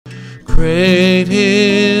Great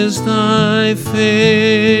is thy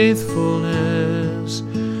faithfulness,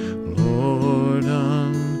 Lord,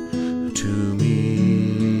 unto me.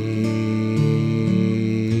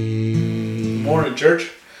 Good morning,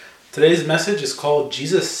 church. Today's message is called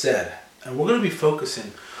Jesus Said, and we're going to be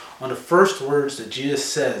focusing on the first words that Jesus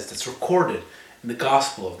says that's recorded in the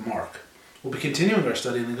Gospel of Mark. We'll be continuing our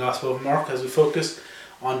study in the Gospel of Mark as we focus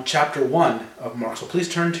on chapter 1 of Mark. So please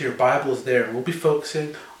turn to your Bibles there, and we'll be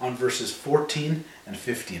focusing on verses 14 and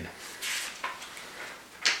 15.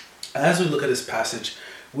 As we look at this passage,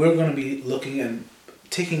 we're going to be looking and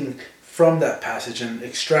taking from that passage and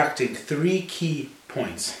extracting three key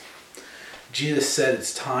points. Jesus said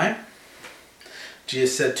it's time,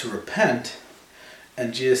 Jesus said to repent,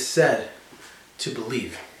 and Jesus said to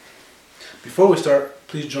believe. Before we start,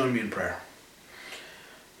 please join me in prayer.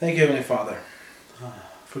 Thank you, Heavenly Father,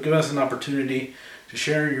 for giving us an opportunity to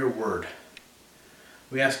share your word.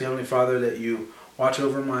 We ask you, Heavenly Father, that you watch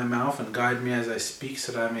over my mouth and guide me as I speak,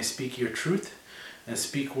 so that I may speak your truth and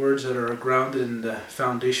speak words that are grounded in the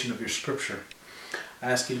foundation of your scripture.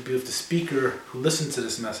 I ask you to be with the speaker who listens to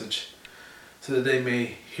this message, so that they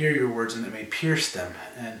may hear your words and it may pierce them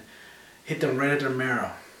and hit them right at their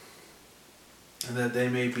marrow, and that they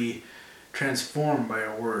may be transformed by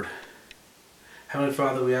your word. Heavenly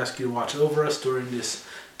Father, we ask you to watch over us during this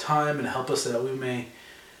time and help us that we may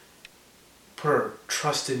put our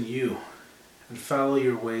trust in you and follow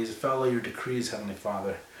your ways, follow your decrees, Heavenly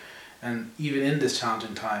Father. And even in these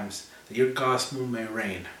challenging times, that your gospel may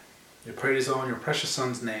reign. We pray this all in your precious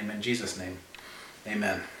Son's name, in Jesus' name.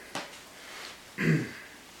 Amen.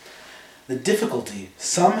 The difficulty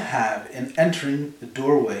some have in entering the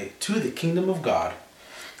doorway to the kingdom of God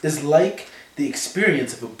is like the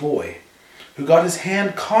experience of a boy who got his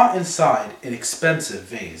hand caught inside an expensive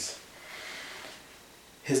vase.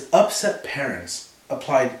 His upset parents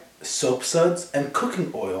applied soap suds and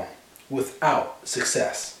cooking oil without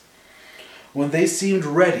success. When they seemed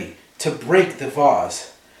ready to break the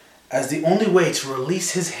vase, as the only way to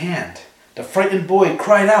release his hand, the frightened boy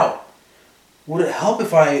cried out, "Would it help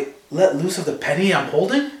if I let loose of the penny I'm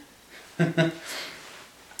holding?"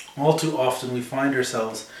 All too often we find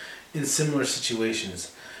ourselves in similar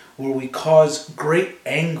situations where we cause great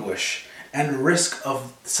anguish and risk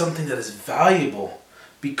of something that is valuable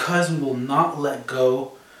because we will not let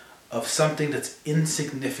go of something that's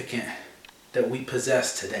insignificant that we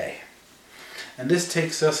possess today. And this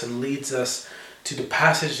takes us and leads us to the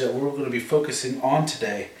passage that we're going to be focusing on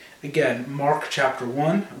today. Again, Mark chapter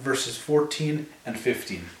 1, verses 14 and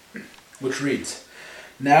 15, which reads,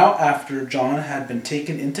 "Now after John had been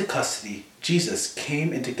taken into custody, Jesus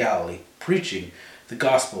came into Galilee, preaching the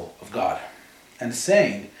gospel of God, and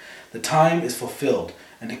saying, 'The time is fulfilled,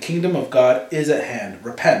 and the kingdom of God is at hand.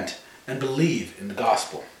 Repent and believe in the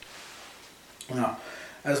gospel.'" Now,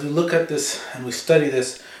 as we look at this and we study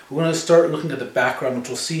this, we're going to start looking at the background, which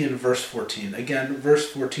we'll see in verse 14. Again, verse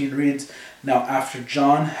 14 reads, "Now after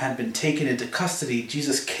John had been taken into custody,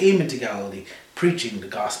 Jesus came into Galilee, preaching the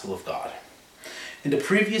gospel of God." In the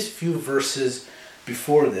previous few verses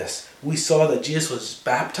before this, we saw that Jesus was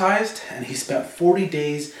baptized and he spent 40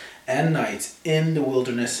 days and nights in the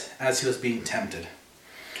wilderness as he was being tempted.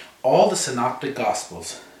 All the synoptic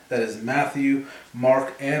gospels, that is Matthew,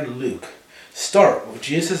 Mark, and Luke, start with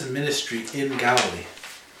Jesus' ministry in Galilee.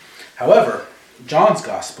 However, John's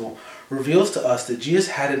gospel reveals to us that Jesus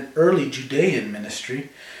had an early Judean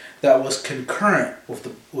ministry that was concurrent with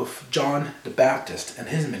John the Baptist and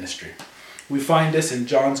his ministry. We find this in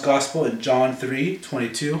John's Gospel in John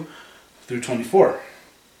 3:22 through 24.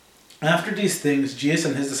 "After these things, Jesus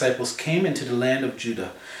and his disciples came into the land of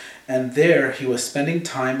Judah, and there he was spending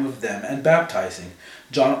time with them and baptizing.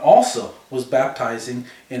 John also was baptizing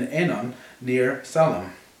in Aenon near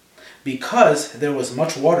Salem, because there was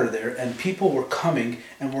much water there, and people were coming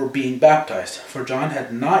and were being baptized, for John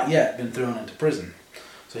had not yet been thrown into prison."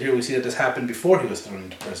 So here we see that this happened before he was thrown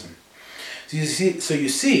into prison. So you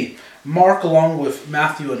see, Mark along with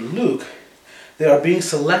Matthew and Luke, they are being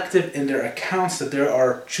selective in their accounts that they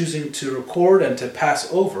are choosing to record and to pass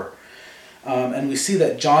over. And we see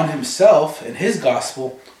that John himself in his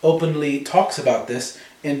gospel openly talks about this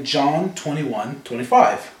in John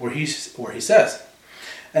 21:25, where he says,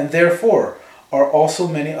 "And therefore are also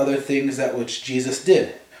many other things that which Jesus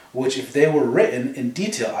did, which if they were written in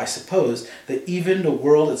detail, I suppose that even the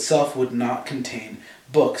world itself would not contain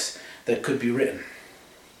books that could be written."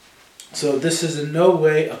 So this is in no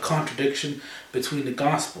way a contradiction between the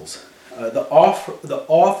Gospels. The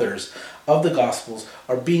authors of the Gospels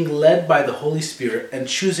are being led by the Holy Spirit and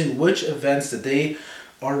choosing which events that they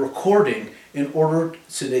are recording in order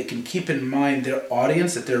so they can keep in mind their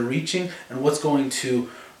audience that they're reaching and what's going to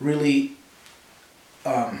really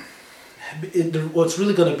what's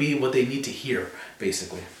really going to be what they need to hear,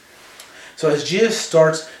 basically. So as Jesus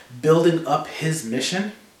starts building up his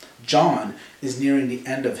mission, John is nearing the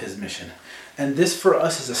end of his mission. And this for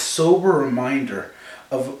us is a sober reminder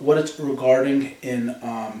of what it's regarding in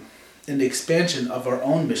the expansion of our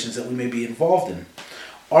own missions that we may be involved in.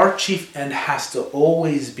 Our chief end has to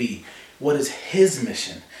always be what is his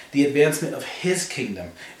mission, the advancement of his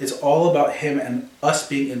kingdom. It's all about him and us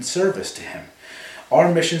being in service to him.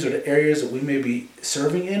 Our missions or the areas that we may be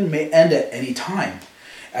serving in may end at any time,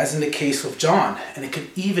 as in the case of John, and it could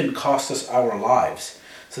even cost us our lives.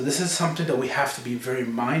 So this is something that we have to be very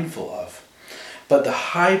mindful of. But the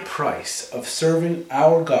high price of serving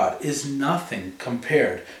our God is nothing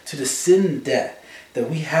compared to the sin debt that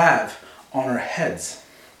we have on our heads,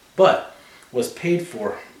 but was paid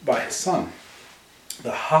for by his Son.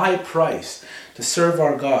 The high price to serve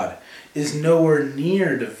our God is nowhere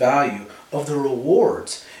near the value of the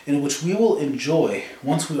rewards in which we will enjoy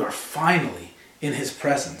once we are finally in his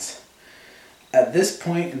presence. At this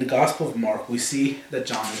point in the Gospel of Mark, we see that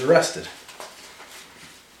John is arrested.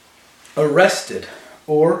 Arrested,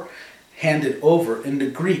 or handed over, in the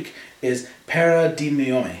Greek is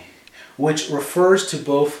paradimioi, which refers to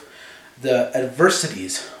both the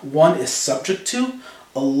adversities one is subject to,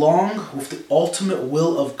 along with the ultimate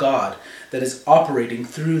will of God that is operating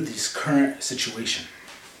through this current situation.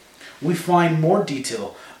 We find more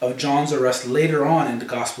detail of John's arrest later on in the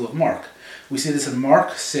Gospel of Mark. We see this in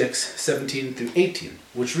Mark 6:17 through 18,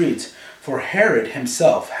 which reads, "For Herod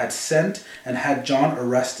himself had sent and had John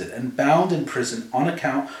arrested and bound in prison on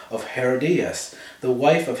account of Herodias, the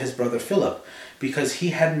wife of his brother Philip, because he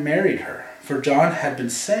had married her. For John had been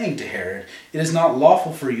saying to Herod, 'It is not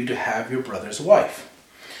lawful for you to have your brother's wife.'"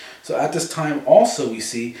 So at this time also we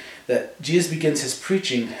see that Jesus begins his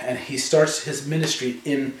preaching and he starts his ministry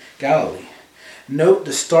in Galilee. Note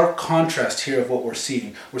the stark contrast here of what we're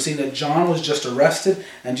seeing. We're seeing that John was just arrested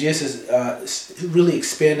and Jesus is really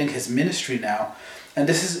expanding his ministry now. And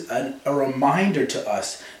this is a reminder to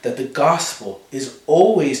us that the gospel is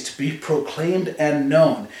always to be proclaimed and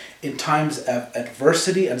known in times of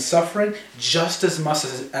adversity and suffering, just as much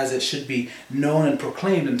as it should be known and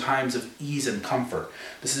proclaimed in times of ease and comfort.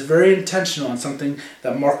 This is very intentional and something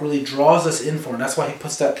that Mark really draws us in for, and that's why he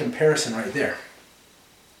puts that comparison right there.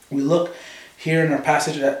 We look here in our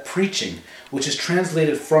passage at preaching, which is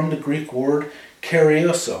translated from the Greek word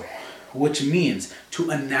karioso, which means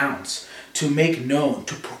to announce, to make known,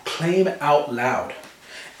 to proclaim out loud.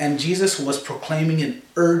 And Jesus was proclaiming an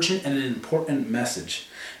urgent and an important message.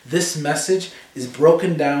 This message is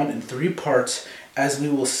broken down in 3 parts, as we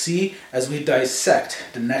will see as we dissect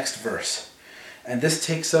the next verse. And this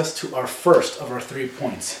takes us to our first of our 3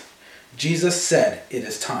 points. Jesus said, "It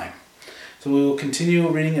is time." So we will continue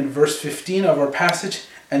reading in verse 15 of our passage,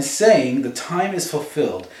 and saying, "The time is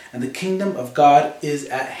fulfilled, and the kingdom of God is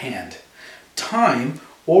at hand." Time,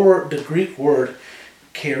 or the Greek word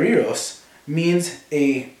kairos, means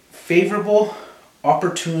a favorable,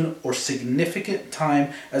 opportune, or significant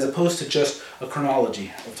time, as opposed to just a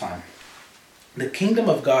chronology of time. The kingdom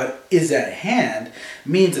of God is at hand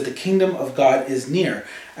means that the kingdom of God is near,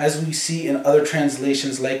 as we see in other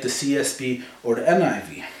translations like the CSB or the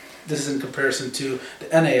NIV. This is in comparison to the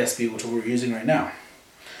NASB, which we're using right now.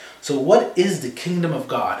 So what is the kingdom of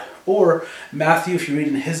God? Or Matthew, if you read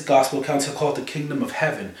in his gospel accounts, he'll call it the kingdom of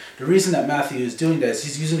heaven. The reason that Matthew is doing that is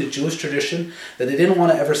he's using the Jewish tradition that they didn't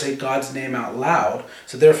want to ever say God's name out loud.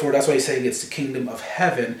 So therefore, that's why he's saying it's the kingdom of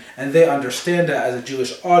heaven. And they understand that as a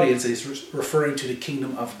Jewish audience that he's referring to the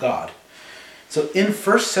kingdom of God. So in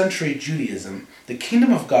first century Judaism, the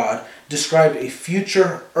kingdom of God described a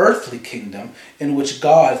future earthly kingdom in which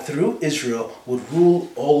God, through Israel, would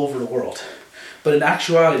rule all over the world. But in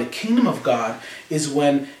actuality, the kingdom of God is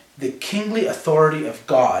when the kingly authority of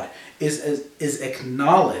God is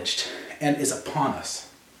acknowledged and is upon us.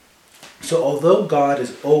 So although God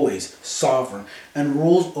is always sovereign and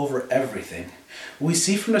rules over everything, we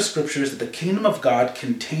see from the scriptures that the kingdom of God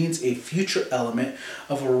contains a future element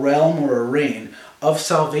of a realm or a reign of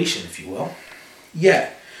salvation, if you will.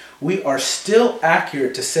 Yet, we are still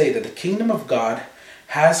accurate to say that the kingdom of God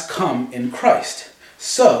has come in Christ.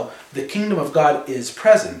 So, the kingdom of God is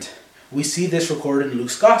present. We see this recorded in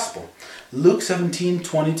Luke's Gospel. Luke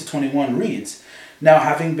 17:20-21 reads, "Now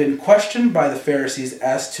having been questioned by the Pharisees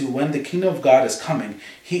as to when the kingdom of God is coming,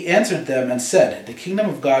 he answered them and said, 'The kingdom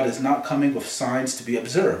of God is not coming with signs to be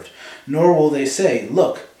observed, nor will they say,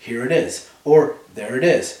 Look, here it is, or there it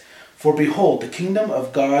is. For behold, the kingdom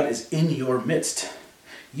of God is in your midst.'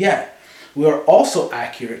 Yet, we are also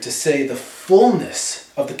accurate to say the fullness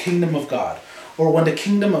of the kingdom of God, or when the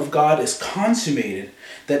kingdom of God is consummated,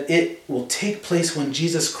 that it will take place when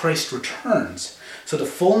Jesus Christ returns. So the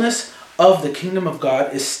fullness of the kingdom of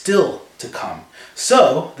God is still to come.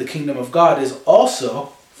 So the kingdom of God is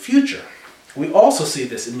also future. We also see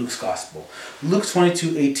this in Luke's gospel. Luke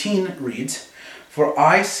 22:18 reads, "For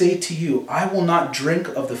I say to you, I will not drink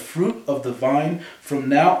of the fruit of the vine from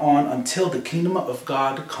now on until the kingdom of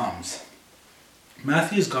God comes."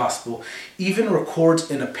 Matthew's gospel even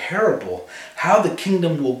records in a parable how the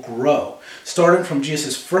kingdom will grow, starting from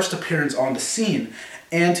Jesus' first appearance on the scene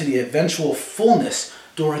and to the eventual fullness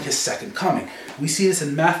during his second coming. We see this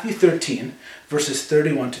in Matthew 13, verses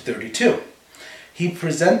 31 to 32. He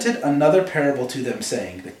presented another parable to them,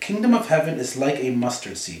 saying, "The kingdom of heaven is like a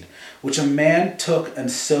mustard seed, which a man took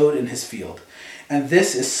and sowed in his field. And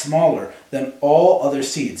this is smaller than all other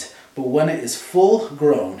seeds, but when it is full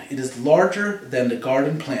grown, it is larger than the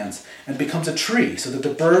garden plants and becomes a tree, so that the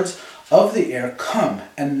birds of the air come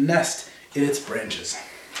and nest in its branches."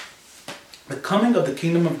 The coming of the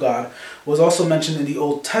kingdom of God was also mentioned in the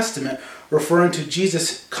Old Testament, referring to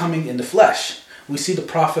Jesus coming in the flesh. We see the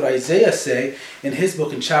prophet Isaiah say in his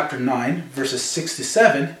book in chapter 9, verses 6 to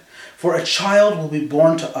 7, "For a child will be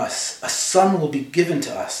born to us, a son will be given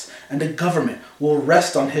to us, and the government will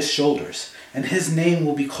rest on his shoulders. And his name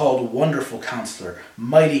will be called Wonderful Counselor,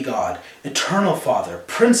 Mighty God, Eternal Father,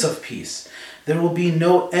 Prince of Peace. There will be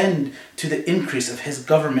no end to the increase of his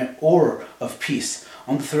government or of peace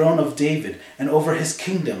on the throne of David and over his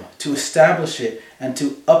kingdom, to establish it and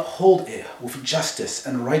to uphold it with justice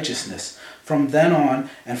and righteousness from then on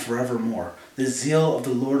and forevermore. The zeal of the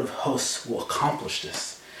Lord of hosts will accomplish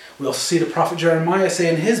this." We also see the prophet Jeremiah say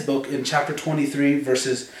in his book in chapter 23,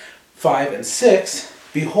 verses 5 and 6,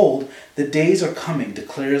 "Behold, the days are coming,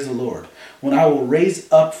 declares the Lord, when I will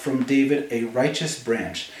raise up from David a righteous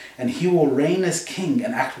branch, and he will reign as king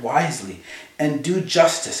and act wisely, and do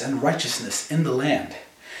justice and righteousness in the land.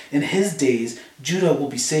 In his days Judah will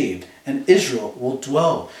be saved, and Israel will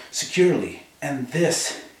dwell securely, and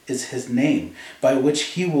this is his name, by which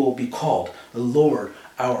he will be called, the Lord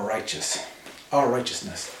our righteousness."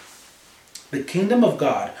 The kingdom of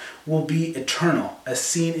God will be eternal, as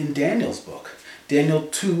seen in Daniel's book. Daniel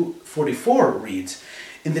 2:44 reads,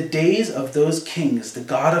 "In the days of those kings, the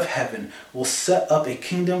God of heaven will set up a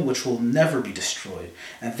kingdom which will never be destroyed,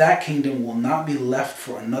 and that kingdom will not be left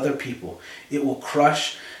for another people. It will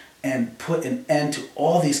crush and put an end to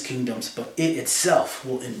all these kingdoms, but it itself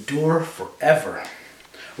will endure forever."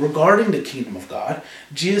 Regarding the kingdom of God,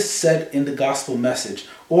 Jesus said in the gospel message,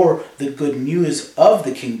 or the good news of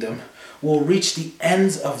the kingdom, will reach the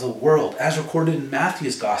ends of the world, as recorded in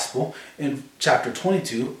Matthew's gospel in chapter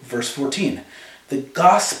 22, verse 14. The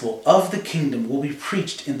gospel of the kingdom will be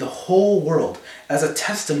preached in the whole world as a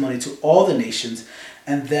testimony to all the nations,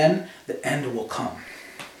 and then the end will come.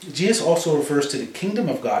 Jesus also refers to the kingdom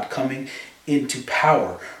of God coming into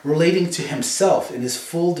power, relating to himself in his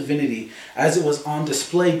full divinity as it was on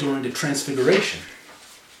display during the transfiguration.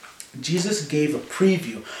 Jesus gave a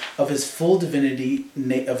preview of his full divinity,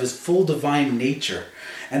 of his full divine nature,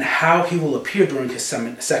 and how he will appear during his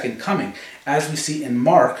second coming, as we see in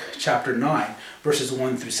Mark chapter 9, verses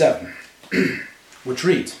 1 through 7, which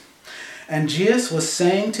reads, "And Jesus was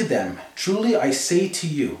saying to them, Truly I say to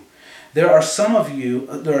you, there are some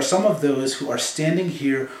of those who are standing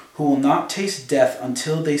here who will not taste death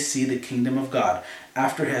until they see the kingdom of God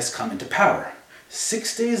after it has come into power."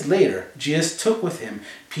 6 days later, Jesus took with him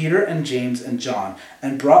Peter and James and John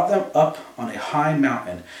and brought them up on a high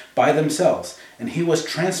mountain by themselves, and he was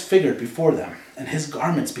transfigured before them, and his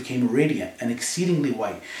garments became radiant and exceedingly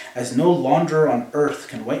white, as no launderer on earth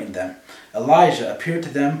can whiten them. Elijah appeared to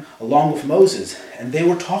them along with Moses, and they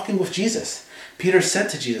were talking with Jesus. Peter said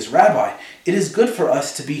to Jesus, "Rabbi, it is good for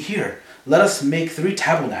us to be here. Let us make three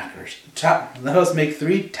tabernacles,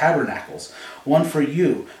 one for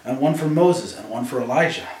you, and one for Moses, and one for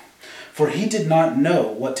Elijah." For he did not know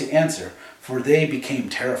what to answer, for they became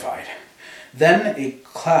terrified. Then a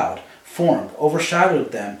cloud formed,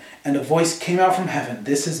 overshadowed them, and a voice came out from heaven,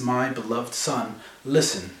 "This is my beloved Son,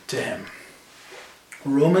 listen to him."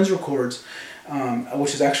 Romans records,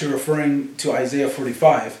 which is actually referring to Isaiah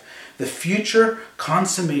 45, the future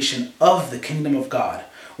consummation of the kingdom of God,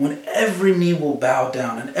 when every knee will bow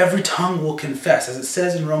down and every tongue will confess, as it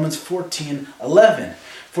says in Romans 14:11.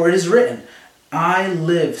 For it is written, "I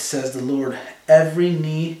live, says the Lord, every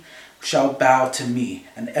knee shall bow to me,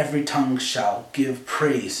 and every tongue shall give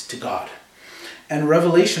praise to God." And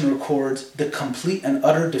Revelation records the complete and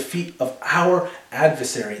utter defeat of our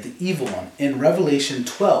adversary, the evil one, in Revelation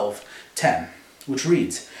 12:10. which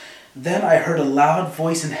reads, "Then I heard a loud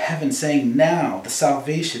voice in heaven saying, 'Now the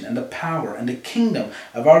salvation and the power and the kingdom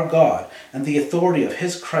of our God and the authority of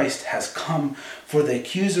his Christ has come, for the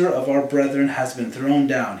accuser of our brethren has been thrown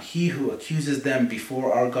down, he who accuses them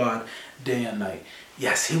before our God day and night.'"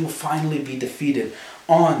 Yes, he will finally be defeated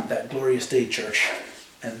on that glorious day, church.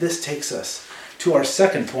 And this takes us to our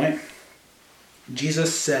second point.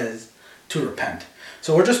 Jesus says to repent.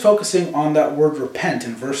 So we're just focusing on that word repent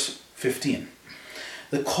in verse 15.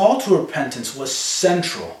 The call to repentance was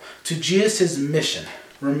central to Jesus' mission.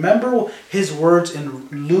 Remember his words in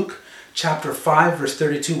Luke chapter 5, verse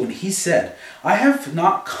 32, when he said, "I have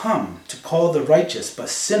not come to call the righteous, but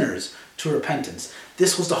sinners to repentance."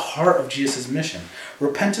 This was the heart of Jesus' mission.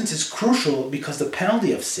 Repentance is crucial because the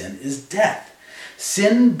penalty of sin is death.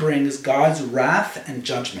 Sin brings God's wrath and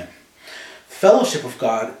judgment. Fellowship with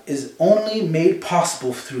God is only made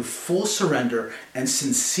possible through full surrender and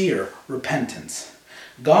sincere repentance.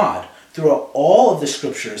 God, throughout all of the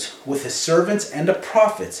scriptures, with his servants and the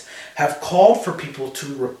prophets, have called for people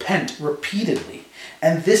to repent repeatedly.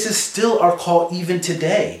 And this is still our call even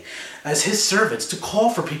today, as his servants, to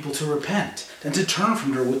call for people to repent and to turn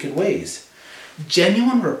from their wicked ways.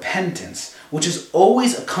 Genuine repentance, which is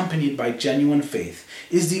always accompanied by genuine faith,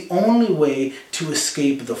 is the only way to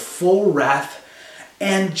escape the full wrath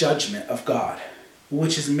and judgment of God,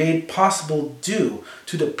 which is made possible due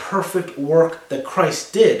to the perfect work that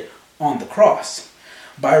Christ did on the cross.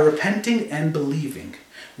 By repenting and believing,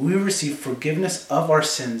 we receive forgiveness of our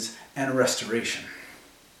sins and restoration.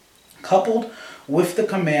 Coupled with the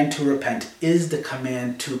command to repent is the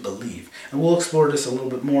command to believe. And we'll explore this a little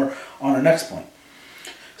bit more on our next point.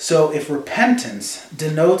 So if repentance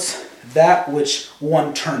denotes that which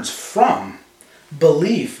one turns from,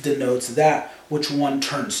 belief denotes that which one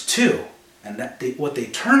turns to. And what they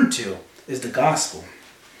turn to is the gospel.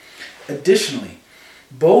 Additionally,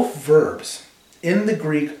 both verbs in the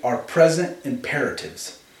Greek are present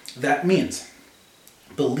imperatives. That means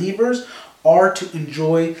believers are to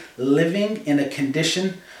enjoy living in a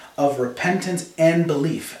condition of repentance and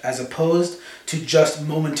belief as opposed to just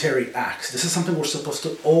momentary acts. This is something we're supposed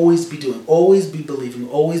to always be doing, always be believing,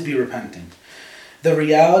 always be repenting. The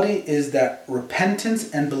reality is that repentance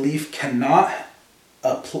and belief cannot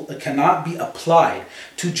be applied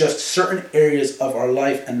to just certain areas of our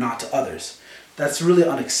life and not to others. That's really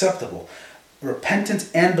unacceptable. Repentance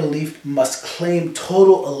and belief must claim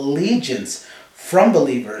total allegiance from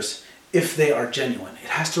believers if they are genuine. It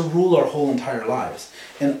has to rule our whole entire lives.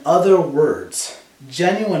 In other words,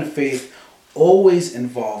 genuine faith always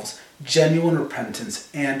involves genuine repentance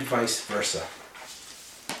and vice versa.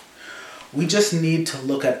 We just need to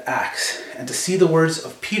look at Acts and to see the words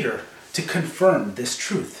of Peter to confirm this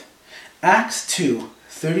truth. Acts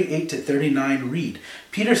 2:38-39 read,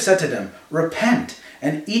 "Peter said to them, 'Repent,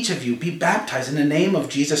 and each of you be baptized in the name of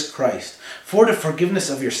Jesus Christ for the forgiveness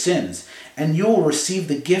of your sins, and you will receive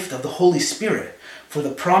the gift of the Holy Spirit. For the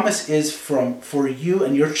promise is for you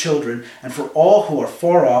and your children, and for all who are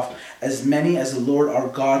far off, as many as the Lord our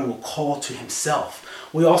God will call to himself.'"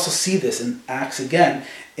 We also see this in Acts again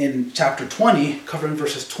in chapter 20, covering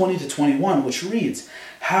verses 20-21, which reads,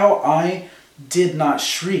 "How I did not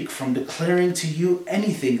shrink from declaring to you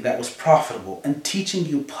anything that was profitable, and teaching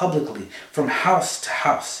you publicly from house to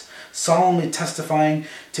house, solemnly testifying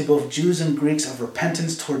to both Jews and Greeks of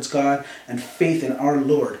repentance towards God and faith in our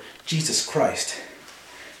Lord Jesus Christ."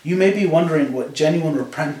 You may be wondering what genuine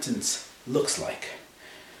repentance looks like.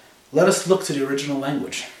 Let us look to the original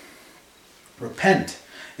language. Repent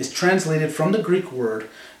is translated from the Greek word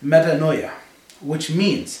metanoia, which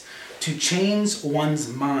means to change one's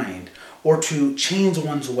mind or to change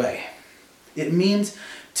one's way. It means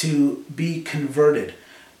to be converted,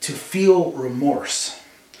 to feel remorse.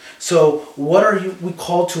 So what are we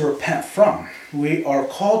called to repent from? We are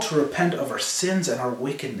called to repent of our sins and our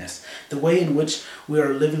wickedness, the way in which we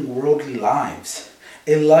are living worldly lives.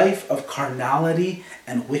 A life of carnality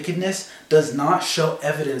and wickedness does not show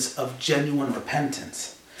evidence of genuine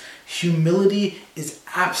repentance. Humility is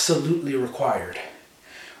absolutely required.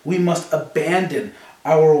 We must abandon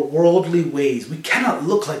our worldly ways. We cannot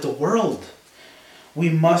look like the world. We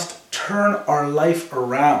must turn our life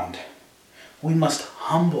around. We must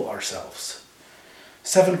humble ourselves.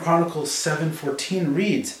 2 Chronicles 7:14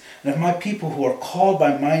 reads, "And if my people who are called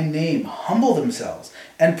by my name humble themselves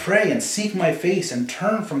and pray and seek my face and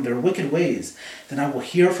turn from their wicked ways, then I will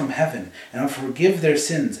hear from heaven and I will forgive their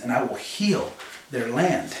sins and I will heal their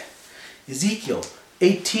land." Ezekiel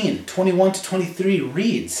 18:21-23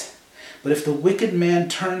 reads, "But if the wicked man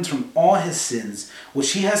turns from all his sins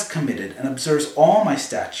which he has committed and observes all my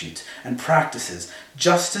statutes and practices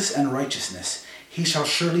justice and righteousness, he shall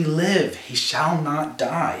surely live, he shall not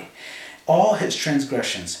die. All his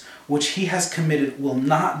transgressions, which he has committed, will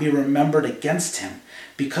not be remembered against him.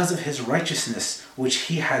 Because of his righteousness, which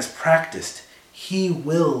he has practiced, he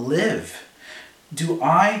will live. Do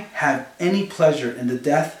I have any pleasure in the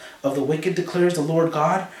death of the wicked, declares the Lord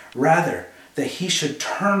God? Rather, that he should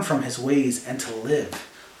turn from his ways and to live.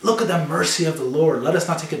 Look at the mercy of the Lord. Let us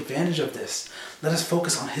not take advantage of this. Let us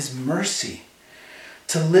focus on his mercy.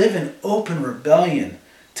 To live in open rebellion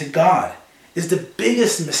to God is the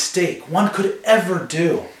biggest mistake one could ever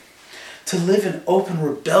do. To live in open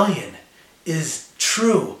rebellion is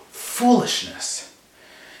true foolishness.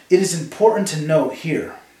 It is important to note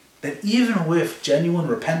here that even with genuine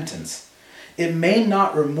repentance, it may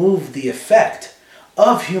not remove the effect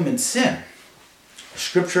of human sin.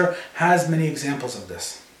 Scripture has many examples of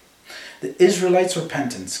this. The Israelites'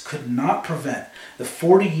 repentance could not prevent the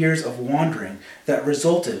 40 years of wandering that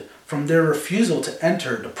resulted from their refusal to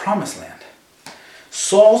enter the Promised Land.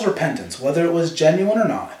 Saul's repentance, whether it was genuine or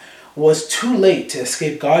not, was too late to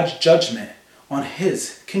escape God's judgment on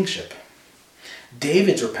his kingship.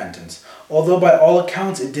 David's repentance, although by all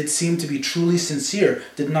accounts it did seem to be truly sincere,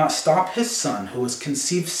 did not stop his son, who was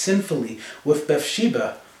conceived sinfully with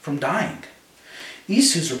Bathsheba, from dying.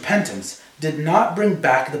 Esau's repentance did not bring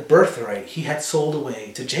back the birthright he had sold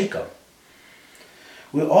away to Jacob.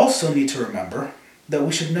 We also need to remember that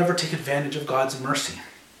we should never take advantage of God's mercy.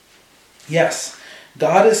 Yes,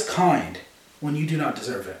 God is kind when you do not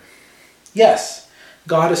deserve it. Yes,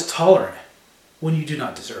 God is tolerant when you do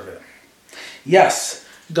not deserve it. Yes,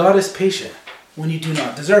 God is patient when you do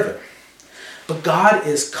not deserve it. But God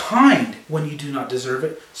is kind when you do not deserve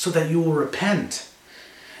it, so that you will repent.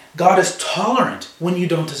 God is tolerant when you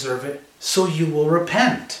don't deserve it, so you will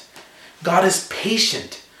repent. God is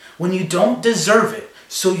patient when you don't deserve it,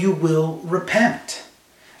 so you will repent.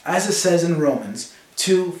 As it says in Romans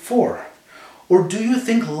 2:4. Or do you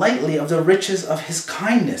think lightly of the riches of his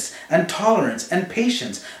kindness and tolerance and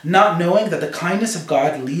patience, not knowing that the kindness of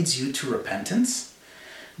God leads you to repentance?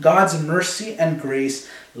 God's mercy and grace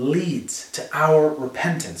leads to our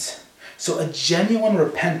repentance. So a genuine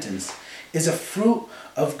repentance is a fruit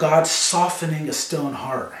of God softening a stone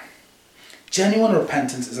heart. Genuine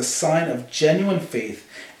repentance is a sign of genuine faith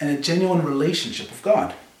and a genuine relationship with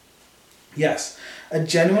God. Yes, a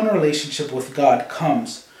genuine relationship with God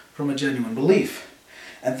comes from a genuine belief.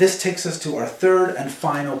 And this takes us to our third and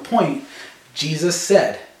final point. Jesus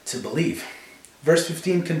said to believe. Verse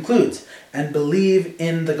 15 concludes, and believe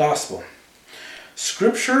in the gospel.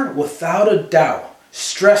 Scripture, without a doubt,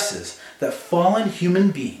 stresses that fallen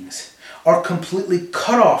human beings are completely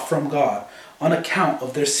cut off from God on account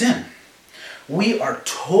of their sin. We are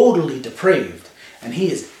totally depraved, and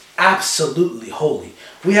he is absolutely holy.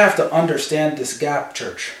 We have to understand this gap,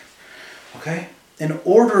 church. Okay? In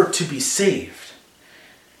order to be saved,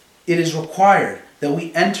 it is required that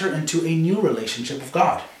we enter into a new relationship with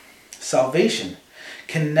God. Salvation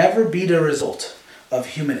can never be the result of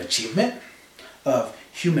human achievement, of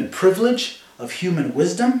human privilege, of human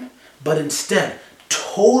wisdom, but instead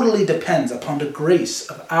totally depends upon the grace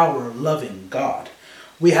of our loving God.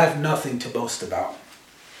 We have nothing to boast about.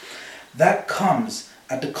 That comes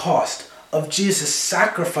at the cost of Jesus'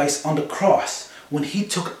 sacrifice on the cross, when he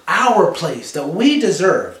took our place that we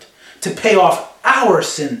deserved to pay off our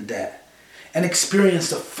sin debt and experience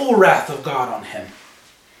the full wrath of God on him.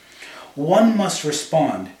 One must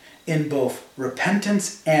respond in both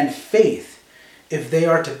repentance and faith if they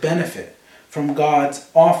are to benefit from God's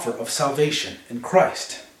offer of salvation in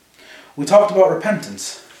Christ. We talked about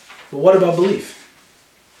repentance, but what about belief?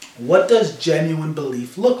 What does genuine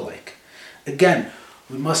belief look like? Again,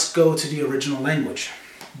 we must go to the original language.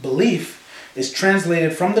 Belief is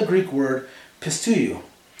translated from the Greek word pisteuo,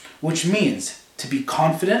 which means to be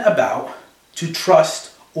confident about, to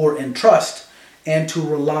trust or entrust, and to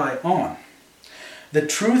rely on. The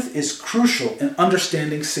truth is crucial in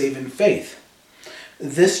understanding saving faith.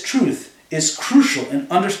 This truth is crucial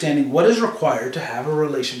in understanding what is required to have a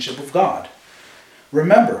relationship with God.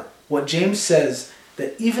 Remember what James says,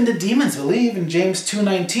 that even the demons believe in James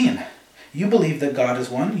 2:19. You believe that God is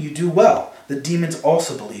one, you do well. The demons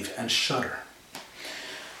also believe and shudder.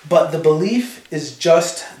 But the belief is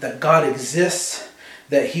just that God exists,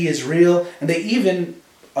 that he is real, and they even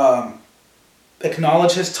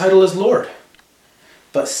acknowledge his title as Lord.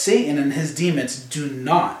 But Satan and his demons do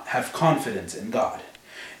not have confidence in God.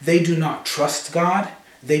 They do not trust God.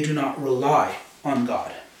 They do not rely on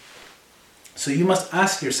God. So you must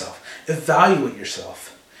ask yourself, evaluate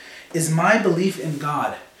yourself. Is my belief in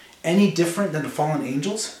God any different than the fallen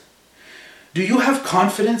angels? Do you have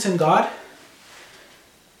confidence in God?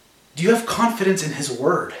 Do you have confidence in his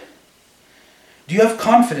word? Do you have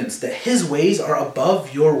confidence that his ways are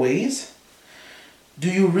above your ways? Do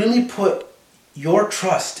you really put your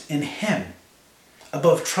trust in him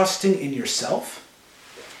above trusting in yourself?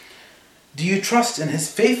 Do you trust in his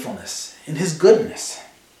faithfulness, in his goodness?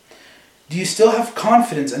 Do you still have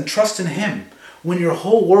confidence and trust in him when your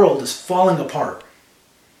whole world is falling apart?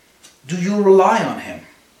 Do you rely on him?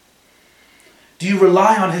 Do you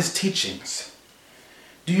rely on his teachings?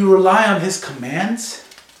 Do you rely on his commands?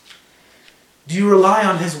 Do you rely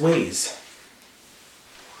on his ways?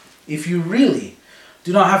 If you really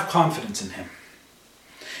do not have confidence in him,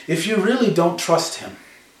 if you really don't trust him,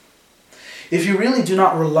 if you really do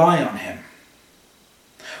not rely on him,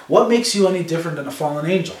 what makes you any different than a fallen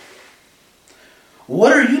angel?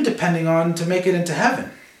 What are you depending on to make it into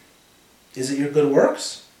heaven? Is it your good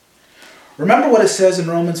works? Remember what it says in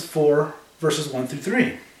Romans 4, verses 1 through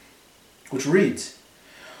 3, which reads,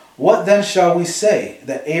 "What then shall we say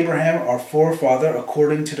that Abraham, our forefather,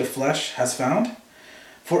 according to the flesh, has found?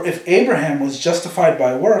 For if Abraham was justified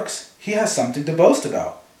by works, he has something to boast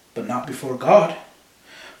about, but not before God.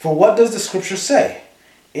 For what does the scripture say?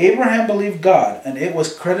 Abraham believed God, and it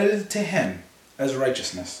was credited to him as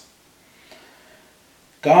righteousness."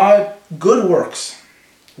 Good works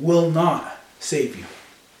will not save you.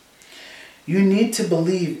 You need to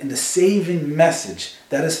believe in the saving message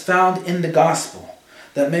that is found in the gospel,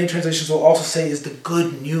 that many translations will also say is the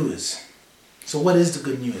good news. So what is the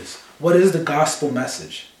good news? What is the gospel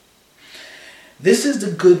message? This is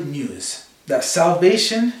the good news, that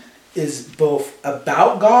salvation is both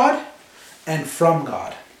about God and from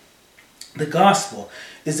God. The gospel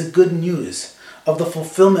is the good news of the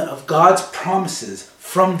fulfillment of God's promises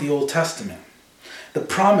from the Old Testament. The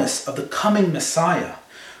promise of the coming Messiah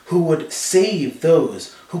who would save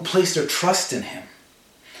those who place their trust in him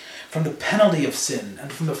from the penalty of sin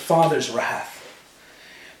and from the Father's wrath.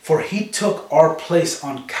 For he took our place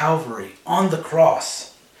on Calvary, on the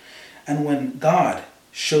cross. And when God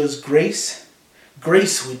shows grace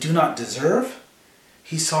we do not deserve,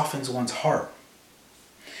 he softens one's heart.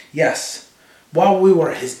 Yes, while we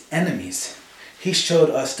were his enemies, he showed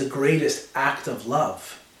us the greatest act of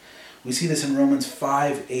love. We see this in Romans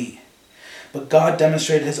 5:8. But God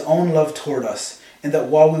demonstrated his own love toward us, in that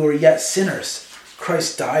while we were yet sinners,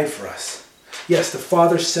 Christ died for us. Yes, the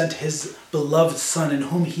Father sent his beloved Son in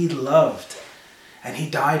whom he loved, and he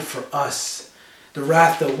died for us. The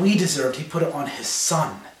wrath that we deserved, he put it on his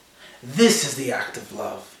Son. This is the act of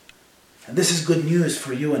love. And this is good news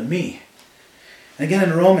for you and me. And again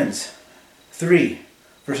in Romans 3,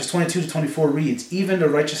 verses 22 to 24 reads, "Even the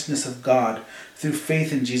righteousness of God through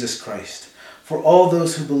faith in Jesus Christ, for all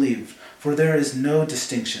those who believe, for there is no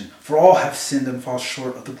distinction, for all have sinned and fall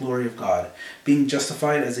short of the glory of God, being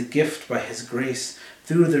justified as a gift by his grace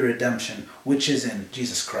through the redemption which is in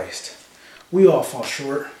Jesus Christ." We all fall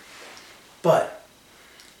short, but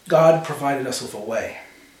God provided us with a way.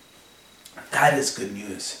 That is good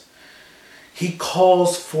news. He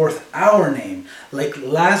calls forth our name, like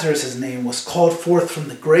Lazarus' name was called forth from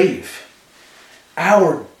the grave.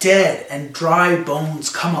 Our dead and dry bones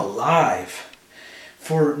come alive.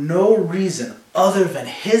 For no reason other than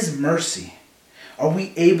his mercy are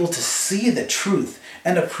we able to see the truth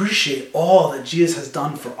and appreciate all that Jesus has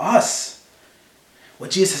done for us.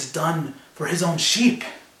 What Jesus has done for his own sheep.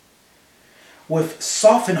 With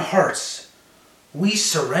softened hearts, we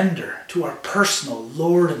surrender to our personal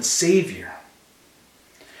Lord and Savior.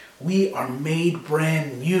 We are made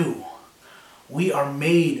brand new. We are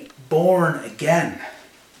made born again.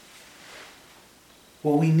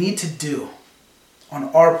 What we need to do on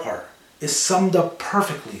our part is summed up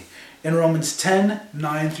perfectly in Romans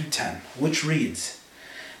 10:9 through 10, which reads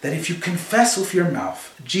that if you confess with your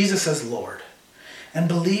mouth Jesus as Lord and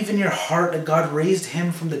believe in your heart that God raised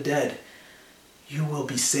him from the dead, you will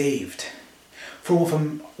be saved. For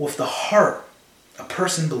with the heart a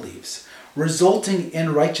person believes, resulting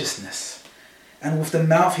in righteousness, and with the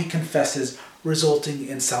mouth he confesses, resulting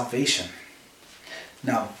in salvation.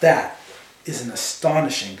 Now that is an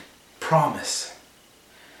astonishing promise.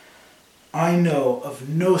 I know of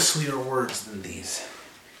no sweeter words than these.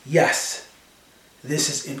 Yes, this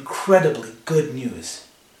is incredibly good news.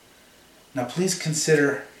 Now please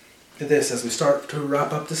consider this as we start to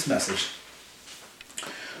wrap up this message.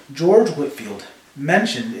 George Whitefield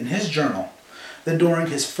mentioned in his journal that during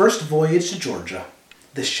his first voyage to Georgia,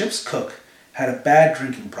 the ship's cook had a bad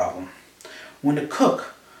drinking problem. When the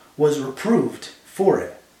cook was reproved for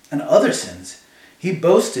it and other sins, he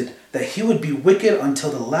boasted that he would be wicked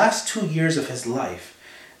until the last 2 years of his life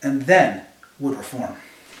and then would reform.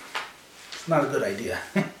 It's not a good idea.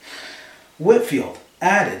 Whitefield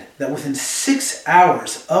added that within 6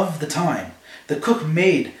 hours of the time the cook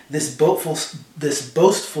made this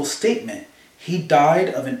boastful statement, he died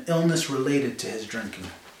of an illness related to his drinking.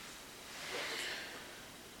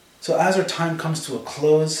 So as our time comes to a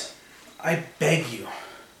close, I beg you,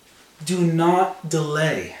 do not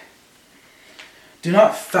delay. Do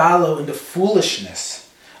not follow in the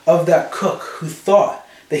foolishness of that cook who thought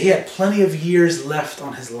that he had plenty of years left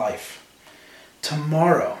on his life.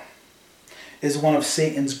 Tomorrow is one of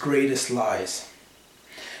Satan's greatest lies.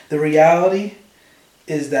 The reality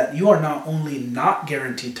is that you are not only not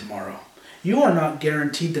guaranteed tomorrow, you are not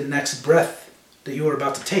guaranteed the next breath that you are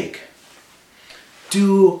about to take.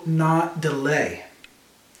 Do not delay.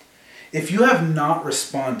 If you have not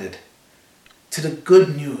responded to the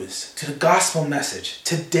good news, to the gospel message,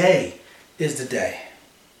 today is the day.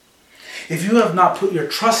 If you have not put your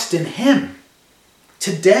trust in Him,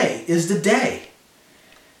 today is the day.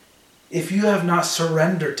 If you have not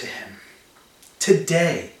surrendered to Him,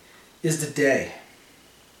 today is the day.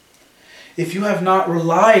 If you have not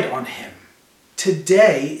relied on Him,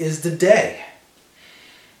 today is the day.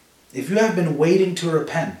 If you have been waiting to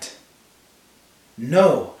repent,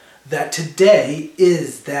 know that today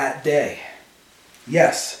is that day.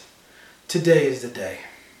 Yes, today is the day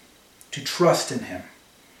to trust in Him.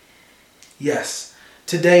 Yes,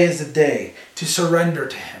 today is the day to surrender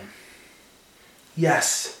to Him.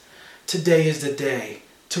 Yes, today is the day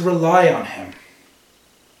to rely on Him.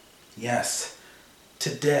 Yes,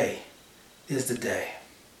 today is the day.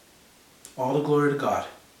 All the glory to God.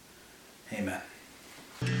 Amen.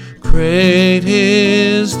 Great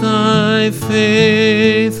is thy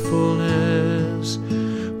faithfulness.